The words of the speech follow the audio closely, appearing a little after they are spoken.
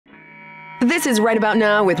This is Right About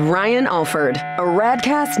Now with Ryan Alford, a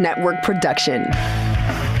Radcast Network production.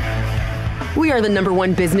 We are the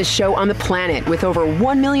 #1 business show on the planet with over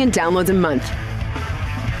 1 million downloads a month.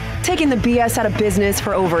 Taking the BS out of business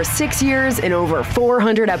for over 6 years and over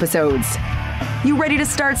 400 episodes. You ready to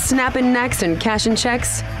start snapping necks and cashing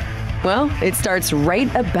checks? Well, it starts right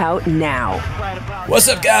about now. What's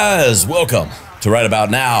up, guys? Welcome to Right About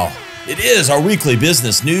Now. It is our weekly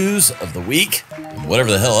business news of the week. And whatever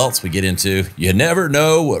the hell else we get into, you never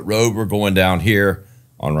know what road we're going down here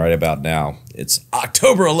on Right About Now. It's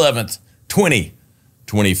October 11th,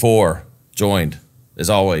 2024. Joined, as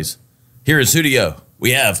always, here in studio,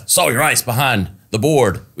 we have Sawyer Rice behind the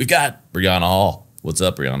board. We've got Brianna Hall. What's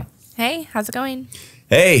up, Brianna? Hey, how's it going?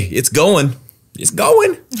 Hey, it's going. It's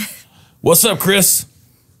going. What's up, Chris?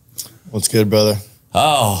 What's good, brother?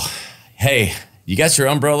 Oh, hey, you got your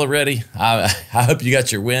umbrella ready? I hope you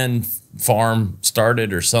got your wind farm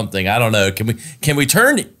started or something. I don't know. Can we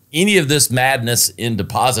turn any of this madness into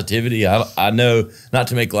positivity? I know, not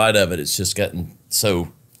to make light of it, it's just gotten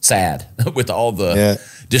so sad with all the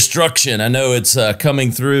destruction. I know it's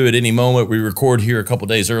coming through at any moment. We record here a couple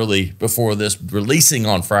days early before this releasing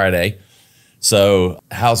on Friday. So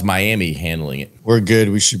how's Miami handling it? We're good.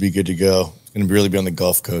 We should be good to go. It's going to really be on the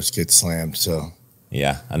Gulf Coast, get slammed. So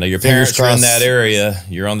yeah, I know your parents are in that area.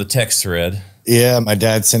 You're on the text thread. Yeah, my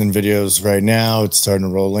dad's sending videos right now. It's starting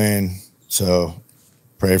to roll in. So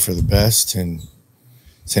pray for the best and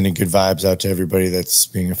sending good vibes out to everybody that's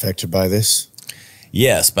being affected by this.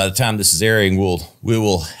 Yes, by the time this is airing, we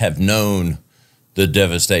will have known the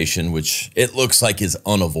devastation, which it looks like is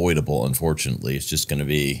unavoidable, unfortunately. It's just going to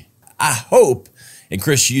be, I hope, and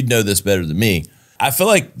Chris, you'd know this better than me, I feel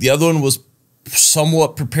like the other one was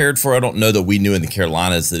somewhat prepared for. I don't know that we knew in the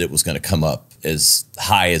Carolinas that it was going to come up as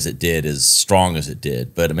high as it did, as strong as it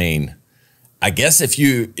did. But I mean, I guess if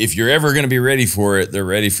you're ever going to be ready for it, they're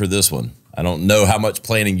ready for this one. I don't know how much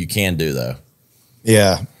planning you can do, though.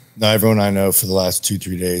 Yeah. No, everyone I know for the last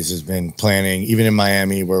 2-3 days has been planning, even in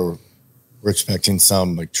Miami, where we're expecting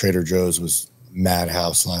some, like Trader Joe's was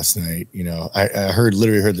madhouse last night. You know, I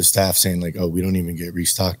literally heard the staff saying like, oh, we don't even get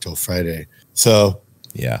restocked till Friday. So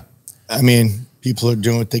yeah, I mean, people are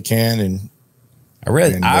doing what they can. And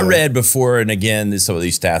I read before, and again, some of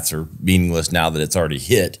these stats are meaningless now that it's already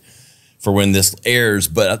hit for when this airs,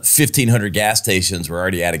 but 1,500 gas stations were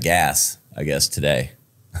already out of gas, I guess, today.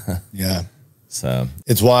 Yeah. So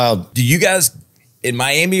it's wild. Do you guys in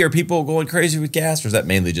Miami, are people going crazy with gas, or is that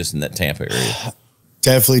mainly just in that Tampa area?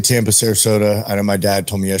 Definitely Tampa, Sarasota. I know my dad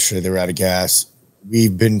told me yesterday they were out of gas.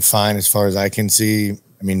 We've been fine as far as I can see.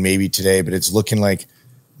 I mean, maybe today, but it's looking like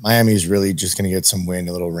Miami is really just going to get some wind,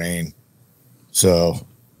 a little rain. So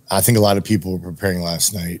I think a lot of people were preparing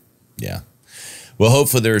last night. Yeah. Well,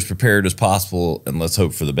 hopefully they're as prepared as possible, and let's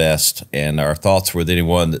hope for the best. And our thoughts with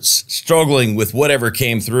anyone that's struggling with whatever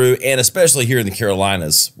came through, and especially here in the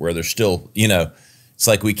Carolinas where there's still, you know, it's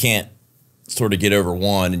like we can't sort of get over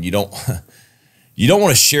one, and you don't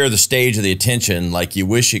want to share the stage of the attention. Like you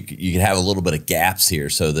wish you could have a little bit of gaps here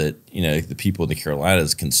so that, you know, the people in the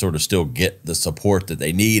Carolinas can sort of still get the support that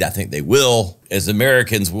they need. I think they will. As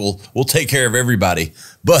Americans, we'll take care of everybody.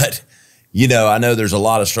 But, you know, I know there's a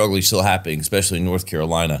lot of struggling still happening, especially in North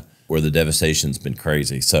Carolina, where the devastation's been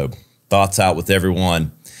crazy. So thoughts out with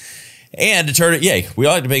everyone. And to turn it, we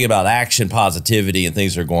like to make it about action, positivity, and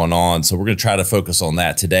things that are going on. So we're going to try to focus on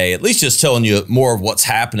that today, at least just telling you more of what's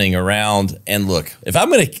happening around. And look, if I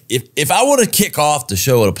want to kick off the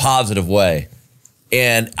show in a positive way,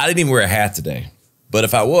 and I didn't even wear a hat today, but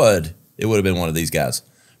if I would, it would have been one of these guys.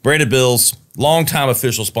 Branded Bills, longtime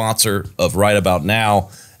official sponsor of Right About Now,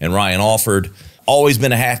 and Ryan Alford, always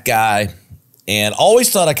been a hat guy, and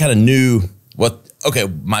always thought I kind of knew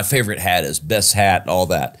my favorite hat is, best hat, all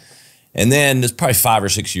that. And then it's probably 5 or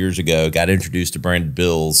 6 years ago, got introduced to Branded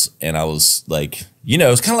Bills, and I was like, you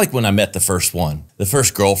know, it's kind of like when I met the first one, the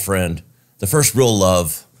first girlfriend, the first real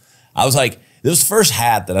love. I was like, it was the first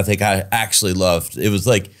hat that I think I actually loved. It was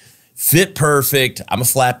like fit perfect. I'm a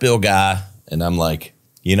flat bill guy, and I'm like,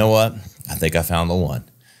 you know what? I think I found the one.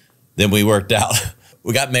 Then we worked out.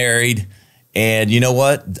 We got married, and you know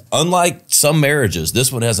what? Unlike some marriages,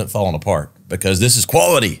 this one hasn't fallen apart because this is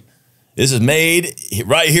quality. This is made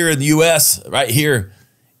right here in the U.S., right here,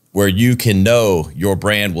 where you can know your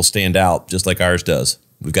brand will stand out just like ours does.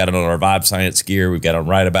 We've got it on our Vibe Science gear. We've got it on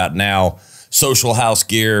Right About Now, Social House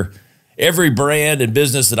gear. Every brand and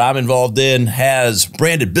business that I'm involved in has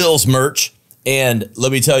Branded Bills merch. And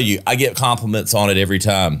let me tell you, I get compliments on it every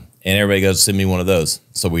time. And everybody goes, send me one of those.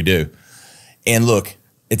 So we do. And look,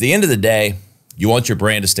 at the end of the day, you want your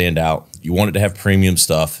brand to stand out. You want it to have premium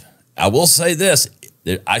stuff. I will say this.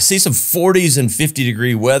 I see some 40s and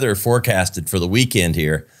 50-degree weather forecasted for the weekend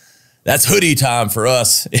here. That's hoodie time for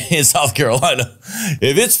us in South Carolina.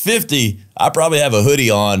 If it's 50, I probably have a hoodie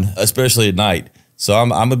on, especially at night. So I'm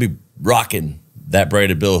going to be rocking that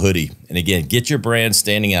Braided Bill hoodie. And again, get your brand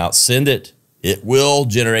standing out. Send it. It will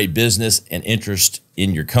generate business and interest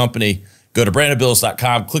in your company. Go to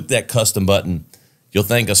brandedbills.com, click that custom button. You'll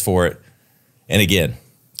thank us for it. And again,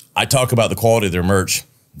 I talk about the quality of their merch.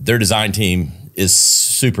 Their design team is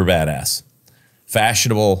super badass.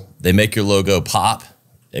 Fashionable. They make your logo pop.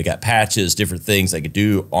 They got patches, different things they could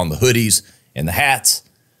do on the hoodies and the hats.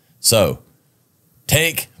 So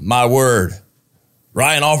take my word.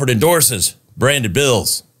 Ryan Alford endorses Branded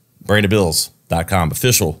Bills. BrandedBills.com,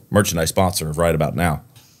 official merchandise sponsor of Right About Now.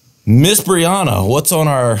 Miss Brianna, what's on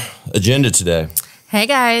our agenda today? Hey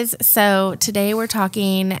guys, so today we're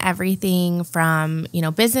talking everything from,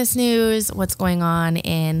 business news, what's going on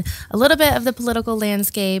in a little bit of the political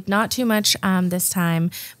landscape, not too much this time,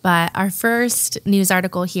 but our first news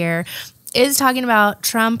article here is talking about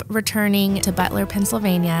Trump returning to Butler,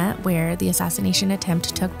 Pennsylvania, where the assassination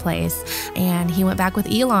attempt took place, and he went back with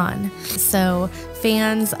Elon. So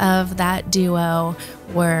fans of that duo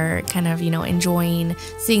were kind of, enjoying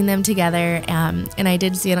seeing them together. And I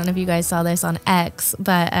did see, I don't know if you guys saw this on X,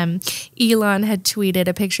 but Elon had tweeted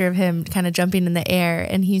a picture of him kind of jumping in the air,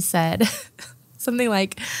 and he said something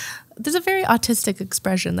like, there's a very autistic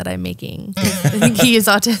expression that I'm making. I think he is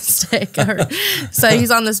autistic, so he's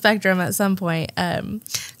on the spectrum at some point.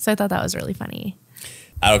 So I thought that was really funny.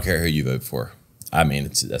 I don't care who you vote for. I mean,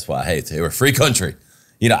 that's why I hate it. We're a free country.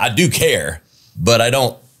 I do care, but I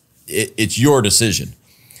don't. It's your decision.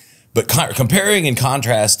 But comparing and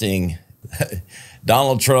contrasting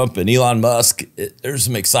Donald Trump and Elon Musk, there's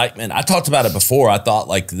some excitement. I talked about it before. I thought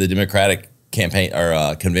like the Democratic campaign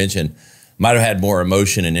or convention might have had more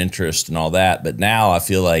emotion and interest and all that. But now I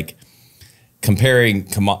feel like comparing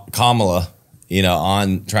Kamala,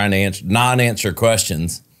 on trying to non-answer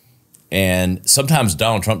questions, and sometimes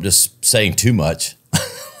Donald Trump just saying too much.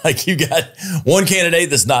 Like you got one candidate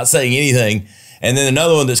that's not saying anything, and then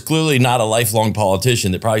another one that's clearly not a lifelong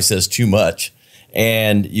politician that probably says too much.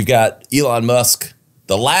 And you've got Elon Musk,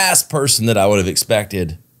 the last person that I would have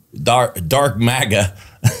expected, dark MAGA.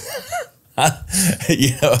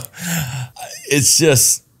 It's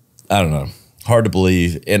just, I don't know, hard to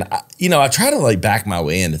believe. And, I try to like back my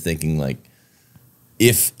way into thinking like,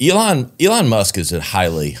 if Elon Musk is a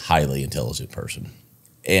highly, highly intelligent person.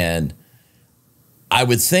 And I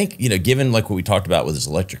would think, given like what we talked about with his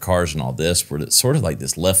electric cars and all this, where it's sort of like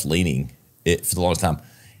this left leaning for the longest time,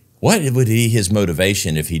 what would be his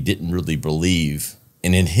motivation if he didn't really believe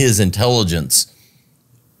and in his intelligence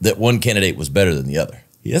that one candidate was better than the other?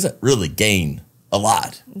 He doesn't really gain a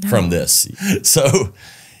lot from this. So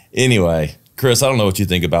anyway, Chris, I don't know what you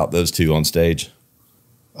think about those two on stage.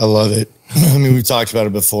 I love it. I mean, we've talked about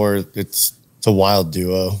it before. It's a wild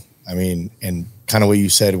duo. I mean, and kind of what you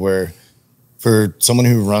said, where for someone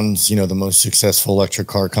who runs, the most successful electric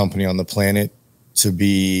car company on the planet to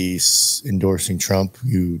be endorsing Trump,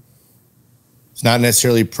 who is not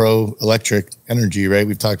necessarily pro-electric energy, right?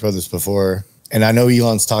 We've talked about this before. And I know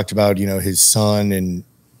Elon's talked about, his son and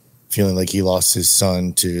feeling like he lost his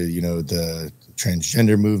son to, the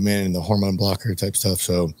transgender movement and the hormone blocker type stuff.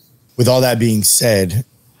 So with all that being said,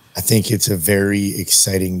 I think it's a very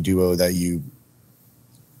exciting duo that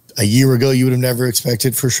a year ago, you would have never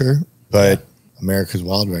expected for sure. But America's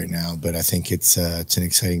wild right now. But I think it's an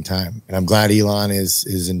exciting time. And I'm glad Elon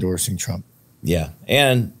is endorsing Trump. Yeah.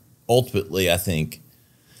 And ultimately, I think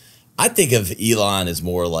of Elon as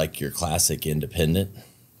more like your classic independent,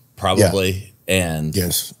 probably. Yeah. And,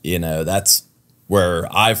 yes, that's where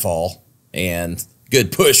I fall. And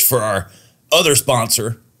good push for our other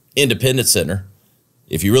sponsor, Independent Center.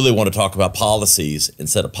 If you really want to talk about policies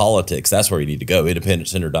instead of politics, that's where you need to go,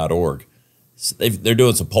 independentcenter.org. So they're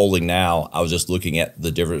doing some polling now. I was just looking at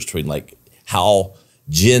the difference between like how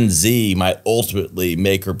Gen Z might ultimately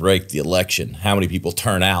make or break the election, how many people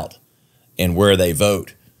turn out and where they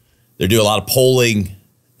vote. They do a lot of polling.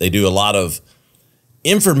 They do a lot of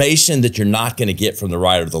information that you're not going to get from the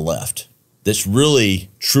right or the left. That's really,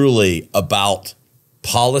 truly about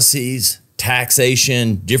policies,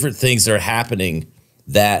 taxation, different things that are happening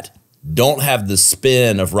that don't have the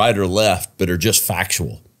spin of right or left, but are just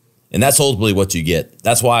factual. And that's ultimately what you get.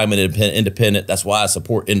 That's why I'm an independent. That's why I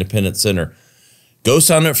support Independent Center. Go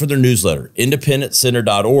sign up for their newsletter,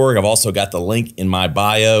 independentcenter.org. I've also got the link in my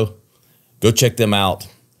bio. Go check them out.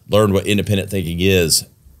 Learn what independent thinking is.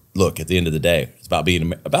 Look, at the end of the day, it's about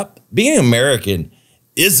being American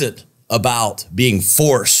isn't about being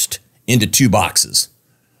forced into two boxes.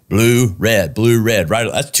 blue, red,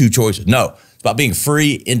 right? That's two choices. No, it's about being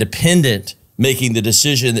free, independent, making the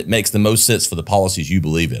decision that makes the most sense for the policies you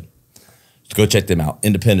believe in. So go check them out,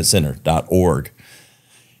 independencenter.org.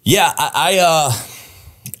 Yeah, I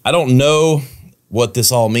don't know what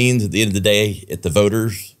this all means at the end of the day at the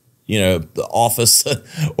voters, the office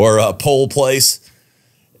or a poll place.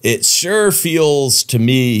 It sure feels to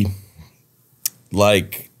me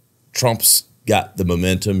like Trump's got the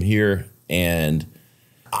momentum here. And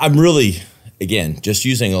I'm really, again, just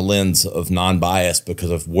using a lens of non-bias because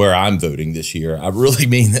of where I'm voting this year. I really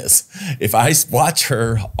mean this. If I watch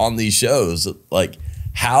her on these shows, like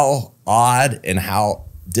how odd and how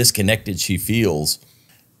disconnected she feels.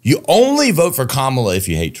 You only vote for Kamala if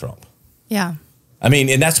you hate Trump. Yeah. I mean,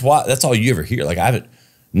 and that's all you ever hear. Like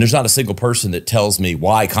there's not a single person that tells me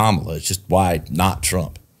why Kamala. It's just why not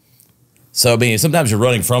Trump. So, I mean, sometimes you're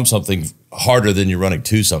running from something harder than you're running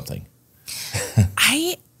to something.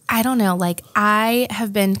 I don't know. Like, I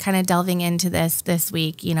have been kind of delving into this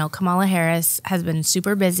week. Kamala Harris has been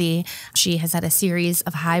super busy. She has had a series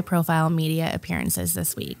of high profile media appearances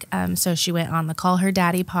this week. So she went on the Call Her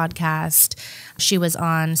Daddy podcast. She was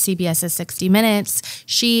on CBS's 60 Minutes.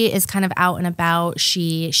 She is kind of out and about.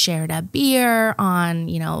 She shared a beer on,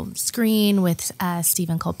 screen with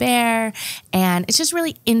Stephen Colbert. And it's just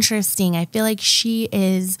really interesting. I feel like she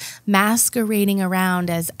is masquerading around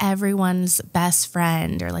as everyone's best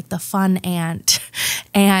friend or like the fun aunt.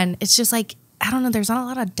 And it's just like, I don't know, there's not a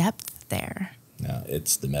lot of depth there. No,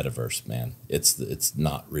 it's the metaverse, man. It's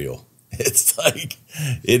not real. It's like,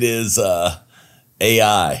 it is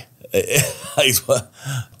AI.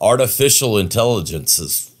 Artificial intelligence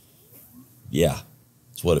is,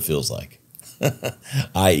 it's what it feels like.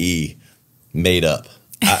 i.e. made up.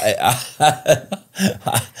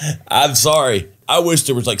 I'm sorry. I wish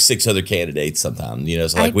there was like 6 other candidates sometime,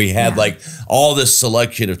 so like we had like all this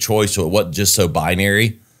selection of choice so it wasn't just so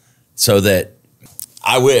binary, so that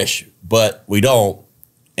I wish, but we don't.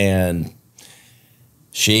 And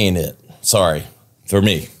she ain't it. Sorry for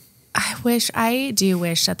me. I do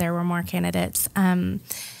wish that there were more candidates.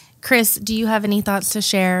 Chris, do you have any thoughts to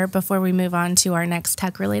share before we move on to our next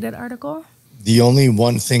tech-related article? The only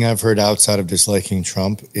one thing I've heard outside of disliking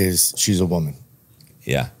Trump is she's a woman.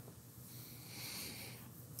 Yeah.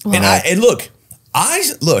 Well, And look,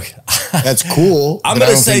 that's cool. I'm going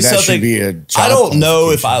to say something. I don't know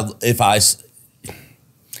if I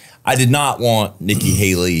did not want Nikki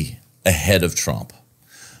Haley ahead of Trump,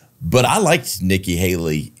 but I liked Nikki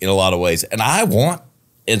Haley in a lot of ways. And I want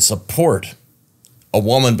and support a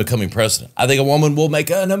woman becoming president. I think a woman will make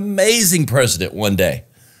an amazing president one day.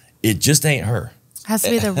 It just ain't her. Has to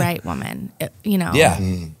be the right woman. Yeah.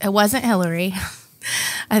 It wasn't Hillary.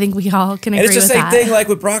 I think we all can agree with that. It's the same thing like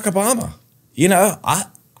with Barack Obama.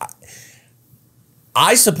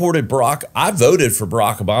 I supported Barack. I voted for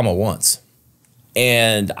Barack Obama once.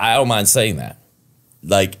 And I don't mind saying that.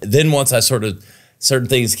 Like, then once certain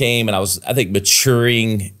things came and I think,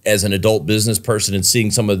 maturing as an adult business person and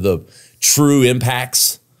seeing some of the true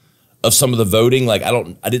impacts of some of the voting. Like,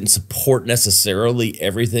 I didn't support necessarily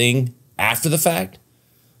everything after the fact.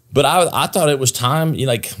 But I thought it was time,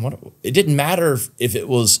 it didn't matter if it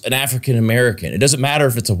was an African American. It doesn't matter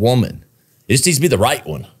if it's a woman. It just needs to be the right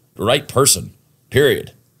one, the right person,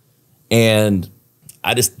 period. And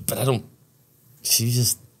there's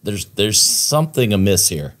something amiss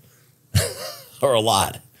here, or a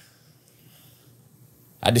lot.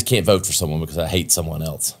 I just can't vote for someone because I hate someone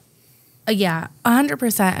else. Yeah,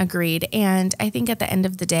 100% agreed. And I think at the end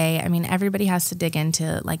of the day, I mean, everybody has to dig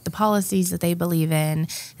into like the policies that they believe in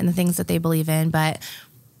and the things that they believe in. But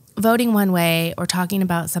voting one way or talking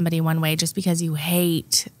about somebody one way just because you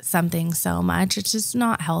hate something so much, it's just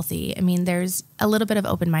not healthy. I mean, there's a little bit of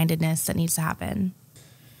open-mindedness that needs to happen.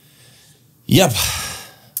 Yep.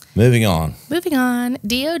 Moving on.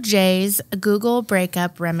 DOJ's Google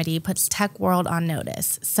breakup remedy puts tech world on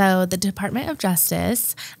notice. So the Department of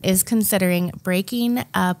Justice is considering breaking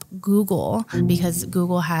up Google because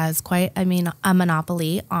Google has quite a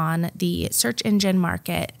monopoly on the search engine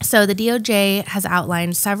market. So the DOJ has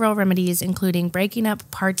outlined several remedies, including breaking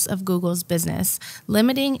up parts of Google's business,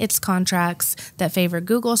 limiting its contracts that favor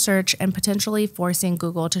Google search, and potentially forcing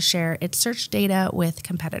Google to share its search data with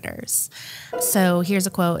competitors. So here's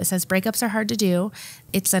a quote. It says, breakups are hard to do.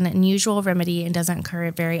 It's an unusual remedy and doesn't occur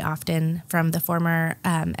very often, from the former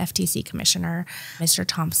FTC commissioner, Mr.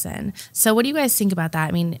 Thompson. So what do you guys think about that?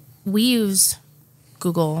 I mean, we use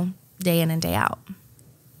Google day in and day out.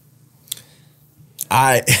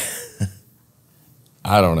 I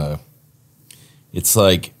don't know. It's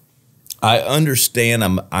like, I understand,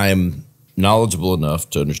 I'm knowledgeable enough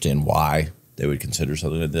to understand why they would consider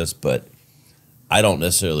something like this, but I don't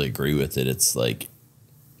necessarily agree with it. It's like,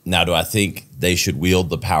 now do I think they should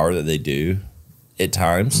wield the power that they do at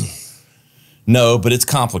times? No, but it's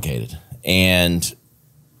complicated. And,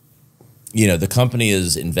 you know, the company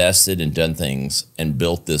has invested and done things and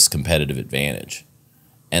built this competitive advantage.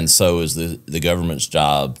 And so is the government's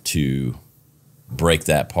job to break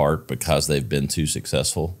that part because they've been too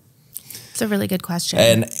successful? It's a really good question.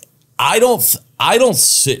 And I don't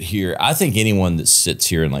sit here. I think anyone that sits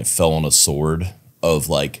here and like fell on a sword of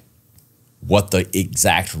like what the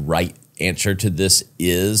exact right answer to this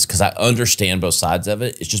is, because I understand both sides of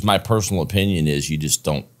it. It's just my personal opinion is you just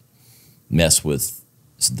don't mess with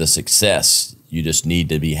the success. You just need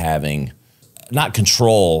to be having not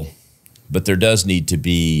control, but there does need to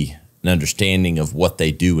be an understanding of what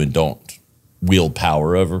they do and don't wield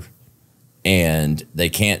power over. And they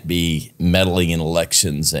can't be meddling in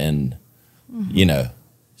elections and, you know,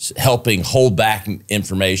 helping hold back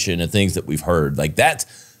information and things that we've heard. Like that's,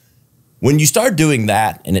 when you start doing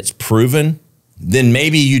that and it's proven, then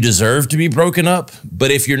maybe you deserve to be broken up. But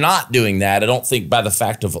if you're not doing that, I don't think by the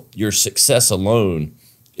fact of your success alone,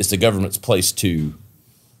 it's the government's place to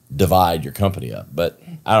divide your company up. But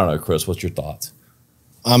I don't know, Chris, what's your thoughts?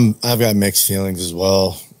 I've got mixed feelings as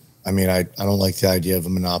well. I mean, I don't like the idea of a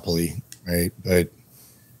monopoly, right?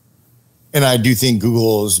 And I do think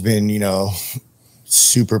Google has been, you know,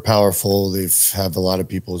 super powerful. They've have a lot of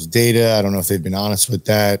people's data. I don't know if they've been honest with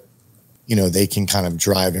that. You know, they can kind of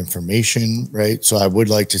drive information, right? So I would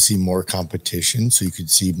like to see more competition so you could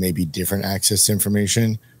see maybe different access to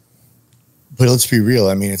information. But let's be real.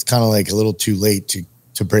 I mean, it's kind of like a little too late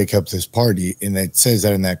to break up this party. And it says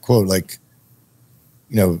that in that quote, like,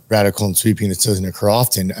 you know, radical and sweeping, that doesn't occur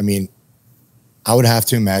often. I mean, I would have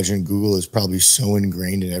to imagine Google is probably so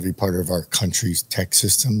ingrained in every part of our country's tech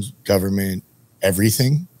systems, government,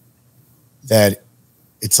 everything, that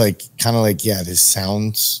it's like kind of like, yeah, this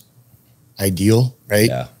sounds ideal, right?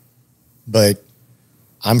 Yeah. But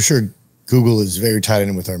I'm sure Google is very tied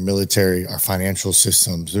in with our military, our financial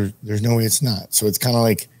systems. There's no way it's not. So it's kind of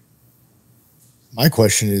like, my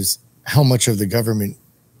question is, how much of the government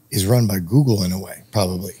is run by Google in a way,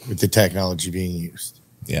 probably, with the technology being used?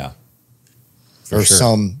 Yeah. Or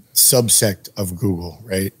some subsect of Google,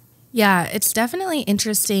 right? Yeah, it's definitely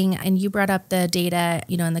interesting. And you brought up the data,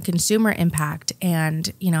 you know, and the consumer impact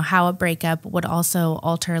and, you know, how a breakup would also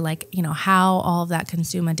alter, like, you know, how all of that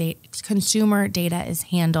consumer data is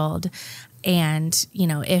handled. And, you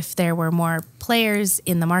know, if there were more players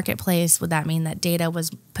in the marketplace, would that mean that data was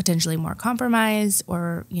potentially more compromised,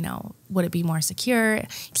 or, you know, would it be more secure?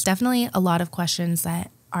 It's definitely a lot of questions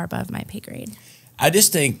that are above my pay grade. I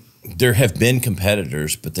just think there have been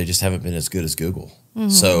competitors, but they just haven't been as good as Google.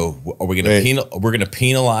 So are we going to we're going to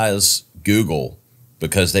penalize Google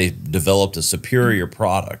because they developed a superior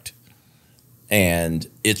product and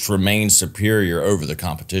it's remained superior over the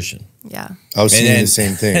competition? Yeah. I was saying the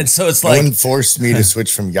same thing. And so it's no like, one forced me to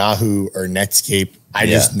switch from Yahoo or Netscape. I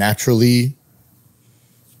just naturally.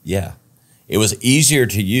 Yeah. It was easier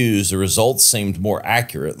to use. The results seemed more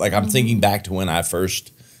accurate. Like I'm thinking back to when I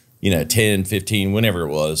first, you know, 10, 15, whenever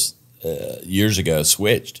it was, years ago,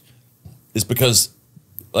 switched. It's because,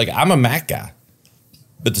 like, I'm a Mac guy,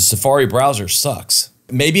 but the Safari browser sucks.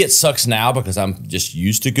 Maybe it sucks now because I'm just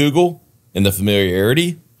used to Google and the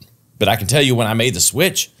familiarity, but I can tell you when I made the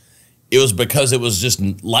switch, it was because it was just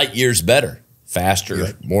light years better,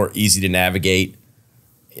 faster, more easy to navigate,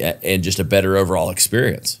 and just a better overall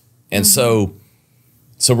experience. And so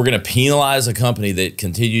we're going to penalize a company that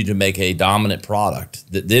continued to make a dominant product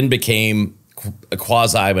that then became a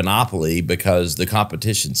quasi-monopoly because the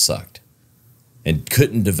competition sucked and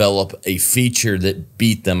couldn't develop a feature that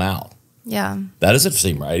beat them out. Yeah. That doesn't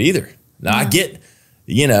seem right either. Now, I get,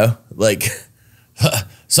 you know, like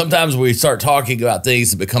sometimes we start talking about things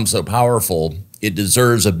that become so powerful, it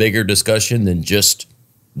deserves a bigger discussion than just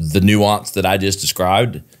the nuance that I just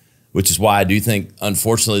described, which is why I do think,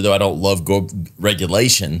 unfortunately, though I don't love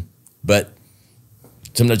regulation, but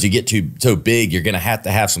sometimes you get so big, you're going to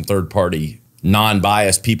have some third-party,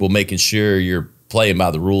 non-biased people making sure you're playing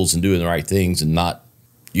by the rules and doing the right things and not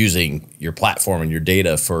using your platform and your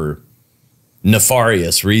data for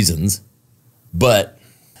nefarious reasons. But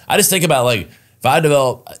I just think about, like, if I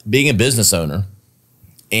develop being a business owner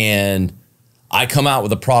and I come out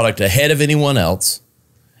with a product ahead of anyone else,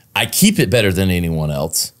 I keep it better than anyone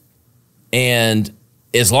else, and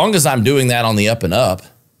as long as I'm doing that on the up and up,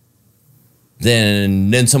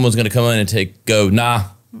 then someone's going to come in and go, nah,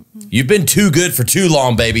 you've been too good for too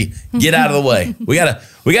long, baby. Get out of the way. We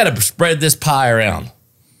gotta spread this pie around.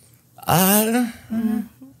 I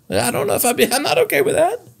don't know if I'm not okay with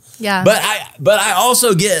that. Yeah. But I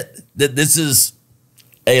also get that this is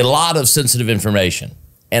a lot of sensitive information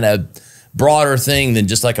and a broader thing than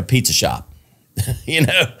just like a pizza shop. You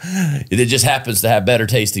know, it just happens to have better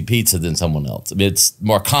tasting pizza than someone else. I mean, it's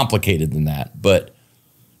more complicated than that, but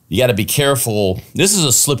you got to be careful. This is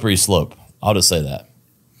a slippery slope. I'll just say that.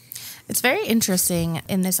 It's very interesting.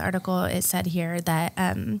 In this article, it said here that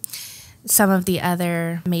some of the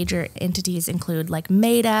other major entities include like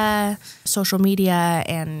Meta, social media,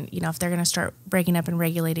 and, you know, if they're going to start breaking up and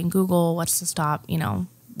regulating Google, what's to stop, you know,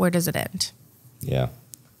 where does it end? Yeah.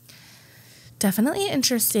 Definitely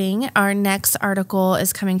interesting. Our next article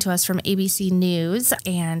is coming to us from ABC News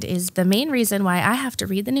and is the main reason why I have to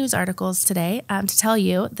read the news articles today to tell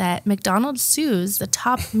you that McDonald's sues the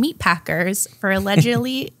top meat packers for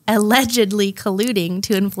allegedly colluding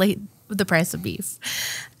to inflate the price of beef.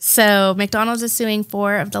 So McDonald's is suing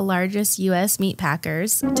 4 of the largest U.S. meat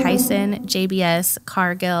packers, Tyson, JBS,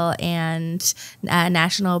 Cargill, and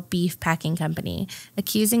National Beef Packing Company,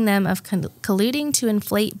 accusing them of colluding to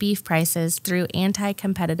inflate beef prices through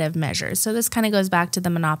anti-competitive measures. So this kind of goes back to the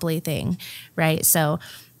monopoly thing, right? So,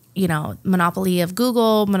 you know, monopoly of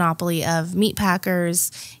Google, monopoly of meat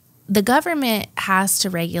packers. The government has to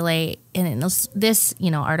regulate, and this, you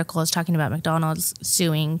know, article is talking about McDonald's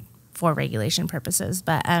suing for regulation purposes,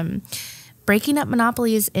 but breaking up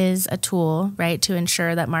monopolies is a tool, right, to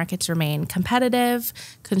ensure that markets remain competitive,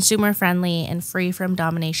 consumer friendly, and free from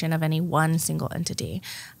domination of any one single entity.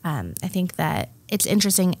 I think that it's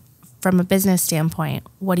interesting from a business standpoint.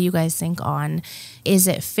 What do you guys think on, is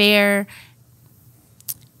it fair?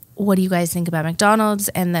 What do you guys think about McDonald's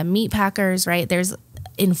and the meat packers, right? There's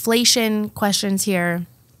inflation questions here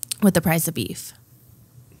with the price of beef.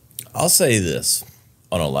 I'll say this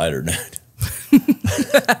on a lighter note.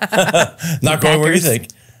 Not going where you think.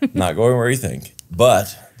 Not going where you think.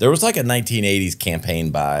 But there was like a 1980s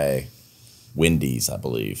campaign by Wendy's, I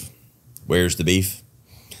believe. Where's the beef?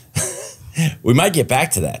 We might get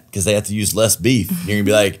back to that because they have to use less beef. You're going to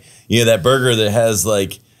be like, you know, that burger that has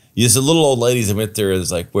like, there's a little old ladies that went there and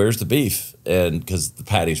it's like, where's the beef? And because the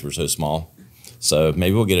patties were so small. So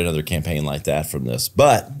maybe we'll get another campaign like that from this.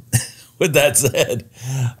 But with that said,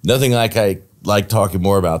 nothing like I like talking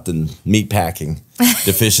more about than meat packing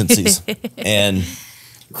deficiencies. And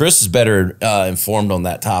Chris is better informed on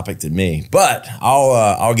that topic than me, but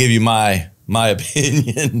I'll give you my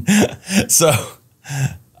opinion. So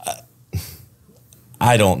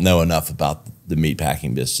I don't know enough about the meat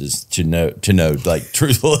packing business to know like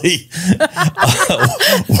truthfully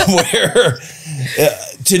where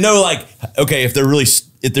to know like, okay, if they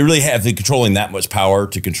really have the controlling that much power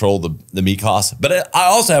to control the meat costs. But I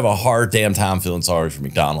also have a hard damn time feeling sorry for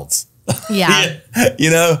McDonald's. Yeah.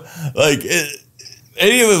 You know, like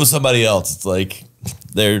any of it was somebody else. It's like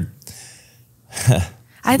they're.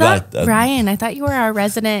 I thought, Ryan, I thought you were our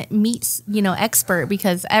resident meat, you know, expert,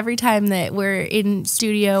 because every time that we're in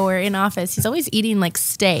studio or in office, he's always eating like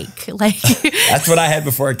steak. Like that's what I had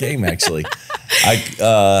before I came, actually.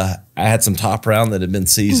 I had some top round that had been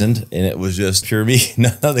seasoned, and it was just pure meat,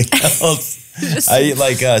 nothing else. I eat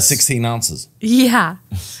like 16 ounces. Yeah.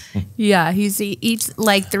 Yeah, he eats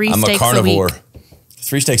like 3 steaks a week. I'm a carnivore.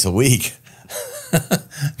 3 steaks a week.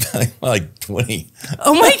 Like 20.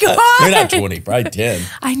 Oh my God. Maybe not 20, probably 10.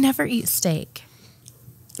 I never eat steak.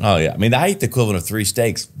 Oh, yeah. I mean, I ate the equivalent of 3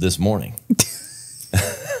 steaks this morning.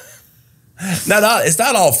 It's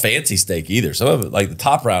not all fancy steak either. Some of it, like the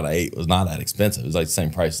top round I ate, was not that expensive. It was like the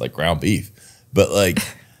same price as like ground beef. But like,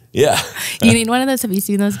 yeah. You need one of those. Have you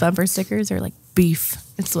seen those bumper stickers? Or like, beef,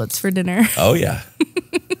 it's what's for dinner. Oh, yeah.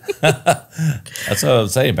 That's what I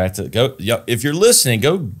was saying. Back to go. If you're listening,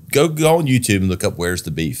 go on YouTube and look up "Where's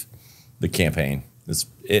the Beef," the campaign.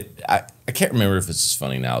 I can't remember if it's as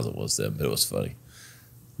funny now as it was then, but it was funny.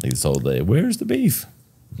 Like this whole day, "Where's the beef?"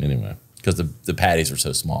 Anyway, because the patties were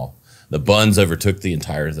so small, the buns overtook the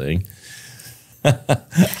entire thing.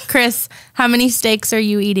 Chris, how many steaks are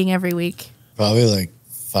you eating every week? Probably like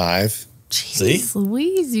 5. Jeez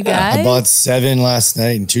Louise, you guys. I bought 7 last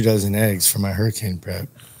night and 2 dozen eggs for my hurricane prep.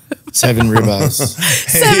 7 ribeyes.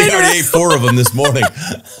 He already ate 4 of them this morning.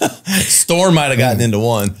 Storm might have gotten into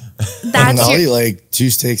one. I'll eat like 2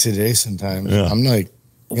 steaks a day sometimes. Yeah. I'm like,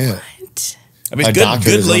 yeah. What? I mean,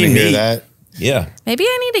 good lean meat. That. Yeah. Maybe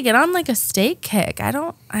I need to get on like a steak kick.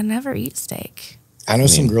 I never eat steak. I know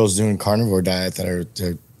some girls doing carnivore diet that are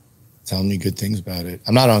telling me good things about it.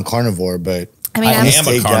 I'm not on carnivore, but I am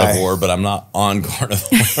a carnivore, but I'm not on carnivore.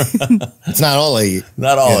 It's not all I eat.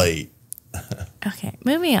 Not all I eat. Okay,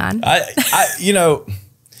 moving on. I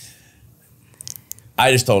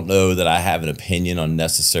just don't know that I have an opinion on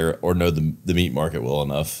necessary or know the meat market well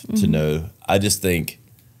enough to know. I just think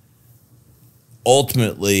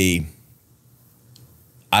ultimately,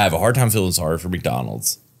 I have a hard time feeling sorry for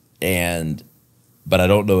McDonald's, but I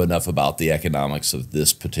don't know enough about the economics of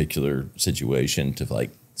this particular situation to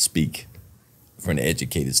like speak from an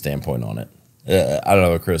educated standpoint on it. I don't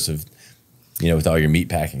know, Chris, if with all your meat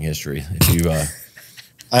packing history, if you.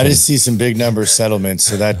 I just see some big number settlements,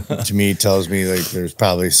 so that to me tells me like there's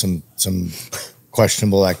probably some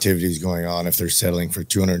questionable activities going on if they're settling for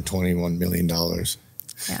 $221 million.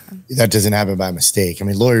 Yeah, that doesn't happen by mistake. I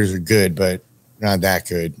mean, lawyers are good, but not that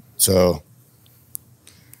good. So,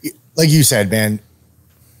 like you said, man,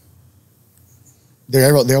 they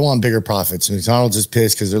want bigger profits. McDonald's is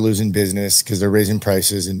pissed because they're losing business because they're raising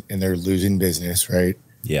prices and they're losing business, right?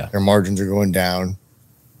 Yeah, their margins are going down.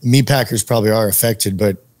 Meat packers probably are affected,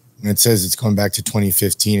 but when it says it's going back to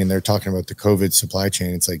 2015 and they're talking about the COVID supply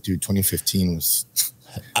chain, it's like, dude, 2015 was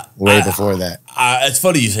way before that. It's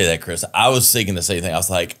funny you say that, Chris. I was thinking the same thing. I was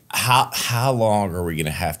like, how long are we going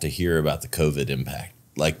to have to hear about the COVID impact?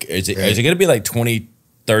 Like, is it going to be like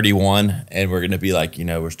 2031 and we're going to be like,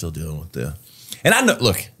 we're still dealing with the. And I know,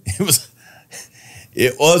 look,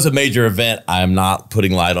 it was a major event. I'm not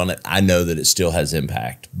putting light on it. I know that it still has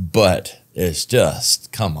impact, but it's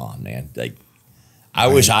just, come on, man. Like, I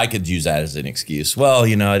wish I could use that as an excuse. Well,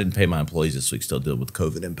 I didn't pay my employees this week, still deal with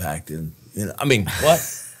COVID impact. And, I mean, what?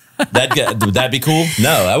 Would that be cool?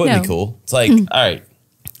 No, that wouldn't be cool. It's like, all right.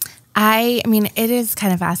 I mean, it is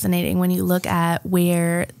kind of fascinating when you look at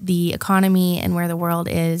where the economy and where the world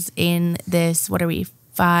is in this, what are we,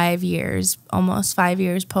 5 years, almost 5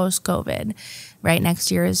 years post-COVID, right?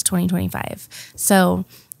 Next year is 2025. So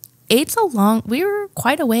we were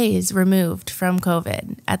quite a ways removed from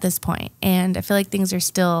COVID at this point. And I feel like things are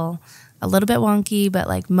still a little bit wonky, but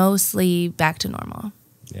like mostly back to normal.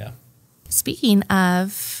 Yeah. Speaking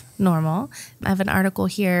of normal, I have an article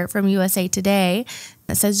here from USA Today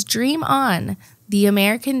that says, Dream On. The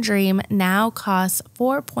American dream now costs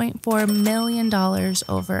 $4.4 million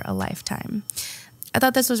over a lifetime. I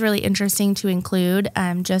thought this was really interesting to include,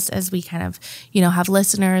 just as we kind of, have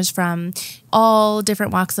listeners from all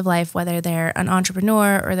different walks of life, whether they're an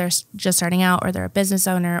entrepreneur or they're just starting out or they're a business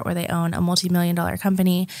owner or they own a multi-million-dollar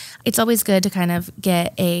company. It's always good to kind of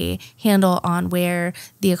get a handle on where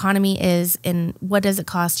the economy is and what does it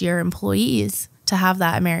cost your employees to have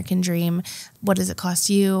that American dream? What does it cost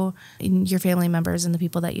you and your family members and the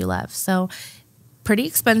people that you love? So pretty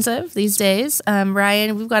expensive these days.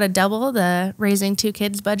 Ryan, we've got to double the raising 2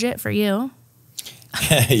 kids budget for you.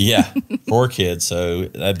 Yeah, 4 kids. So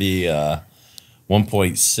that'd be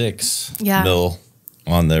 1.6 mil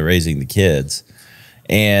on the raising the kids.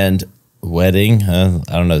 And wedding, I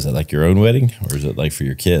don't know, is that like your own wedding or is it like for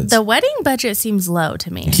your kids? The wedding budget seems low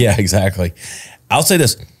to me. Yeah, exactly. I'll say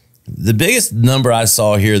this. The biggest number I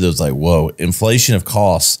saw here that was like, whoa, inflation of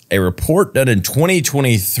costs. A report done in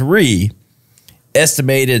 2023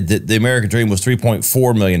 estimated that the American dream was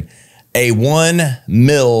 3.4 million, a 1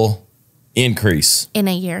 mil increase in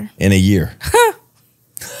a year.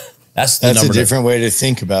 That's the number. A different way to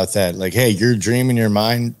think about that. Like, hey, your dream in your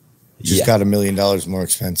mind just got $1 million more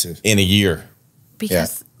expensive in a year.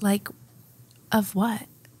 Because like of what?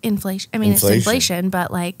 Inflation. I mean, it's inflation,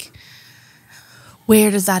 but like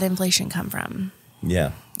where does that inflation come from?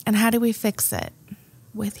 Yeah. And how do we fix it?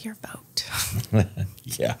 With your vote.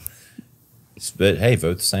 Yeah. But hey,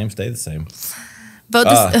 vote the same, stay the same. Vote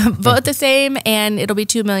the same, and it'll be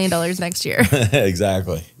 $2 million next year.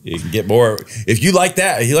 Exactly. You can get more. If you like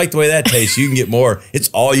that, if you like the way that tastes, you can get more. It's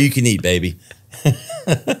all you can eat, baby.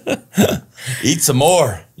 Eat some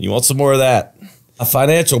more. You want some more of that. A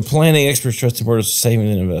financial planning expert trust the board of saving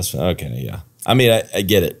and investment. Okay, yeah. I mean, I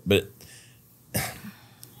get it, but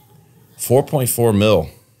 4.4 mil.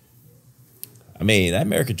 I mean, that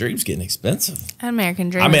American Dream's getting expensive. That American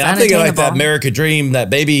Dream. I mean, I'm thinking like that American Dream, that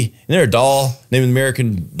baby. Isn't there a doll named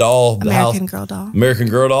American Doll? American Girl Doll. American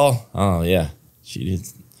Girl Doll. Oh yeah,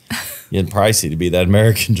 she's getting pricey to be that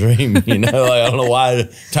American Dream. Like, I don't know why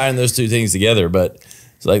tying those two things together, but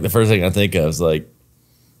it's like the first thing I think of is like,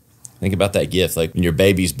 think about that gift. Like when your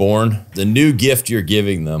baby's born, the new gift you're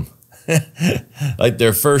giving them, like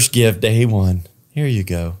their first gift, day one. Here you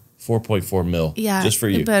go. 4.4 mil. Yeah. Just for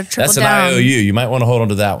you. That's an IOU. You might want to hold on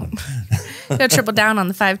to that one. Go triple down on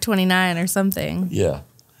the 529 or something. Yeah.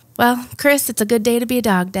 Well, Chris, it's a good day to be a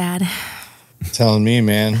dog dad. Telling me,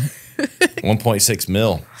 man. 1.6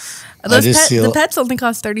 mil. The pets only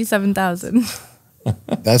cost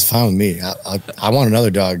 $37,000. That's fine with me. I want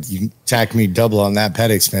another dog. You can tack me double on that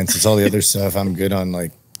pet expense. It's all the other stuff I'm good on.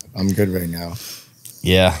 Like, I'm good right now.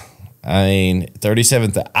 Yeah. I mean,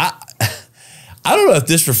 37,000. I don't know if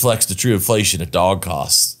this reflects the true inflation of dog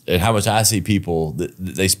costs and how much I see people that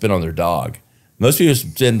they spend on their dog. Most people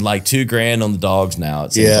spend like $2,000 on the dogs now.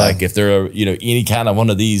 It seems like if they're, any kind of one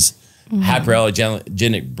of these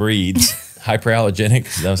hyperallergenic breeds,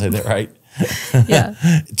 hyperallergenic, did I say that right? Yeah.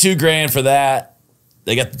 $2,000 for that.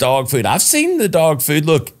 They got the dog food. I've seen the dog food.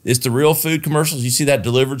 Look, it's the real food commercials. You see that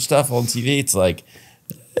delivered stuff on TV. It's like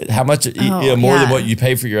how much more than what you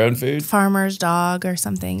pay for your own food. Farmer's dog or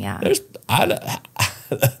something. Yeah. I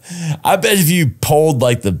bet if you polled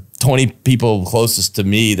like the 20 people closest to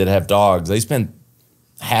me that have dogs, they spend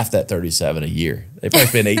half that 37 a year. They probably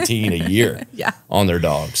spend 18 a year on their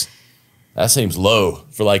dogs. That seems low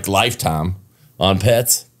for like lifetime on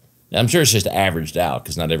pets. I'm sure it's just averaged out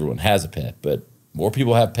because not everyone has a pet, but more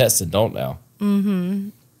people have pets than don't now. Mm-hmm.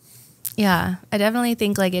 Yeah, I definitely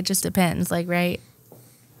think like it just depends. Like, right,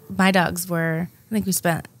 my dogs were, I think we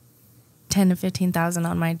spent 10 to 15,000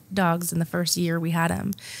 on my dogs in the first year we had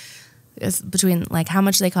them. It's between like how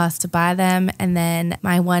much they cost to buy them, and then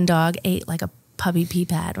my one dog ate like a puppy pee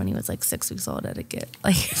pad when he was like 6 weeks old at a get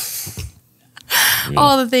like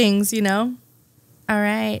all the things, All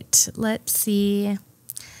right, let's see.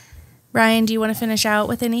 Ryan, do you want to finish out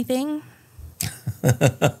with anything?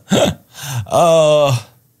 I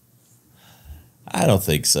don't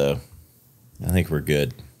think so. I think we're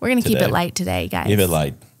good. We're going to keep it light today, guys. Keep it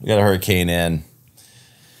light. We got a hurricane in.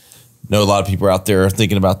 Know a lot of people are out there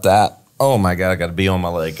thinking about that. Oh my God, I got to be on my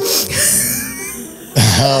leg.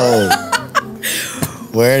 Oh,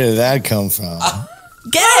 where did that come from?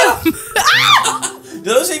 Get him!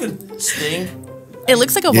 Do those even sting? It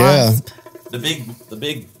looks like a wasp. The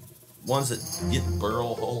big ones that get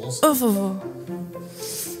burrow holes. Oh,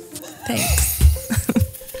 thanks.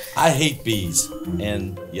 I hate bees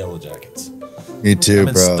and yellow jackets. Me too, I've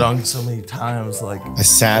been bro. stung so many times. Like I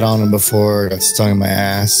sat on them before, got stung in my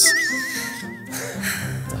ass.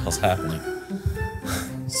 What the hell's happening?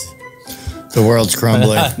 The world's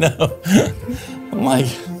crumbling. I know. I'm like,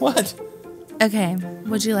 what? Okay,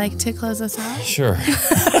 would you like to close us out? Sure.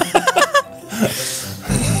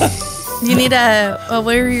 You need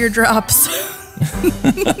what are your drops?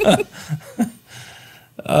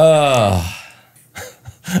 All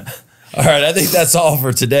right, I think that's all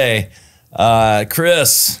for today.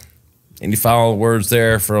 Chris, any final words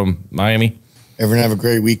there from Miami? Everyone have a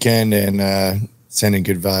great weekend, and sending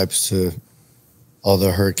good vibes to all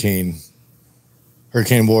the hurricane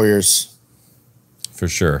warriors. For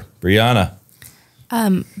sure. Brianna.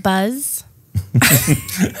 Buzz.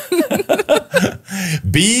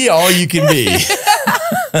 Be all you can be.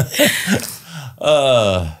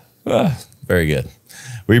 Very good.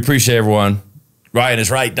 We appreciate everyone.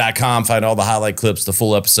 RyanIsRight.com. Find all the highlight clips, the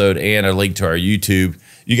full episode, and a link to our YouTube.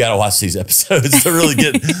 You got to watch these episodes to really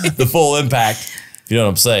get the full impact, if you know what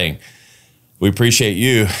I'm saying. We appreciate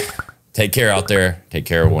you. Take care out there. Take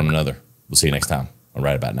care of one another. We'll see you next time on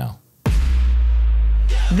Right About Now.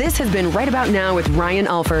 This has been Right About Now with Ryan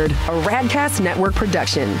Alford, a Radcast Network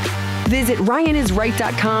production. Visit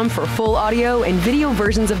RyanIsRight.com for full audio and video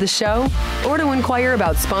versions of the show, or to inquire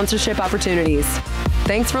about sponsorship opportunities.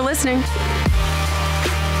 Thanks for listening.